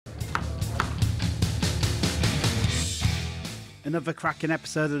Another cracking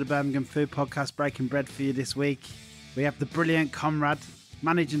episode of the Birmingham Food Podcast breaking bread for you this week. We have the brilliant Conrad,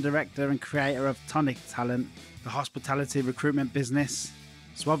 Managing Director and creator of Tonic Talent, the hospitality recruitment business.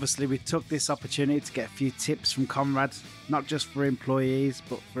 So obviously we took this opportunity to get a few tips from Conrad, not just for employees,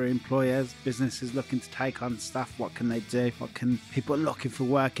 but for employers, businesses looking to take on staff. What can they do? What can people looking for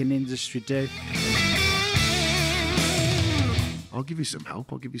work in the industry do? I'll give you some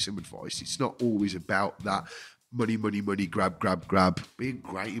help. I'll give you some advice. It's not always about that money, grab. Be a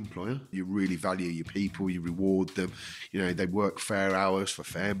great employer. You really value your people. You reward them. You know, they work fair hours for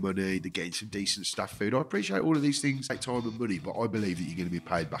fair money. They're getting some decent staff food. I appreciate all of these things take time and money, but I believe that you're going to be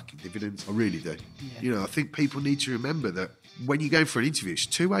paid back in dividends. I really do. Yeah. You know, I think people need to remember that when you go for an interview, it's a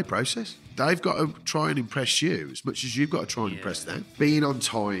two-way process. They've got to try and impress you as much as you've got to try and impress them. Being on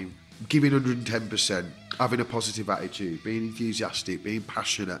time, giving 110%, having a positive attitude, being enthusiastic, being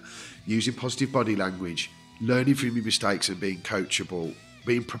passionate, using positive body language, learning from your mistakes and being coachable,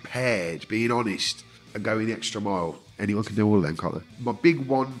 being prepared, being honest, and going the extra mile. Anyone can do all of them, can't they? My big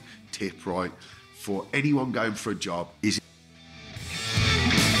one tip, right, for anyone going for a job is...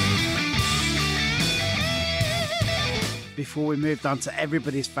 Before we moved on to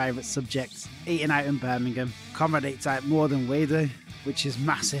everybody's favourite subject, eating out in Birmingham. Conrad eats out more than we do, which is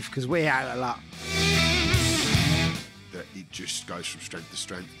massive because we eat out a lot. That it just goes from strength to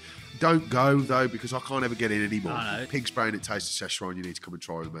strength. Don't go, though, because I can't ever get in anymore. Pig's brain at Taste of Szechuan, you need to come and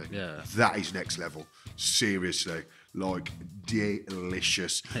try with me. Yeah. That is next level. Seriously. Like,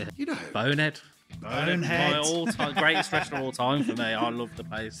 delicious. You know. Bonehead. Bonehead. My all-time, greatest restaurant of all time for me. I love the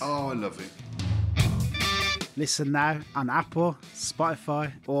place. Oh, I love it. Listen now on Apple,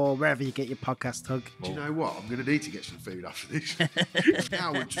 Spotify, or wherever you get your podcast hug. Do you know what? I'm going to need to get some food after this.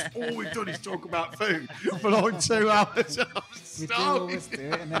 Now all we've done is talk about food for like 2 hours. We do always do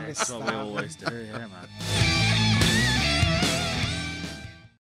it, and then That's what we always do, yeah, man.